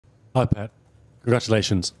Hi, Pat.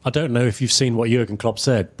 Congratulations. I don't know if you've seen what Jurgen Klopp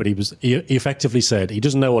said, but he effectively said he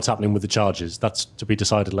doesn't know what's happening with the charges. That's to be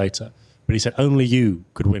decided later. But he said only you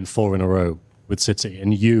could win 4 in a row with City,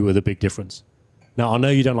 and you are the big difference. Now, I know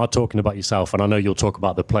you don't like talking about yourself, and I know you'll talk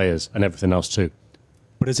about the players and everything else too.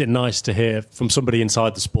 But is it nice to hear from somebody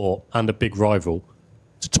inside the sport and a big rival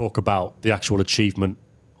to talk about the actual achievement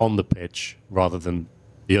on the pitch rather than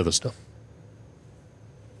the other stuff?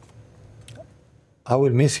 I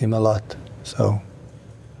will miss him a lot. So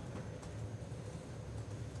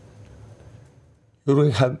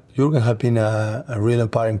Jurgen have been a real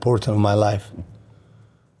part important in my life.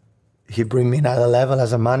 He bring me another level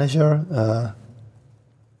as a manager.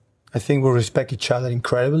 I think we respect each other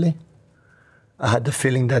incredibly. I had the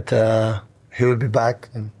feeling that he will be back,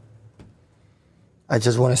 and I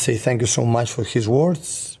just want to say thank you so much for his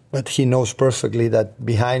words. But he knows perfectly that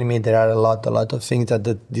behind me there are a lot of things that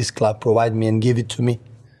this club provide me and give it to me.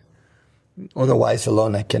 Otherwise,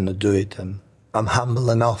 alone I cannot do it. I'm humble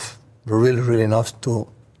enough, really enough to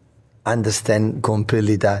understand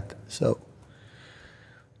completely that. So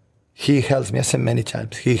he helps me, I said many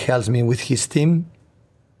times, he helps me with his team,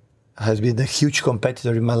 has been a huge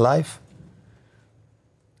competitor in my life.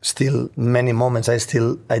 Still, many moments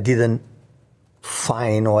I didn't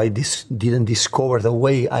find, or I didn't discover the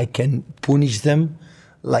way I can punish them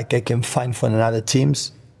like I can find for another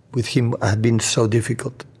teams. With him, it has been so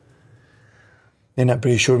difficult. And I'm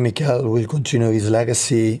pretty sure Mikel will continue his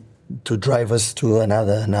legacy to drive us to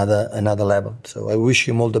another level. So I wish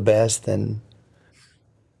him all the best, and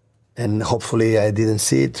hopefully I didn't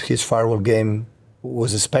see it. His farewell game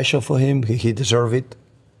was special for him. He deserved it.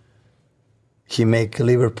 He make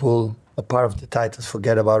Liverpool a part of the titles.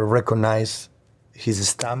 Forget about it. Recognize his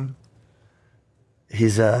stamp.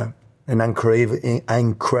 He's an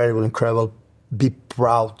incredible. Be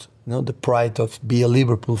proud. You know, the pride of be a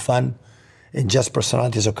Liverpool fan. And just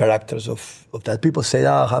personalities or characters of that. People say,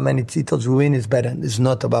 how many titles we win is better. It's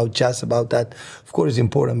not just about that. Of course, it's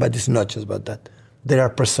important, but it's not just about that. There are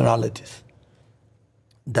personalities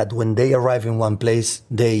that when they arrive in one place,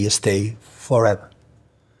 they stay forever.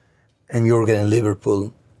 And Jurgen in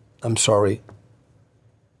Liverpool, I'm sorry,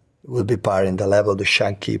 will be part in the level of the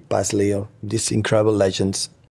Shanky, Pasley, or these incredible legends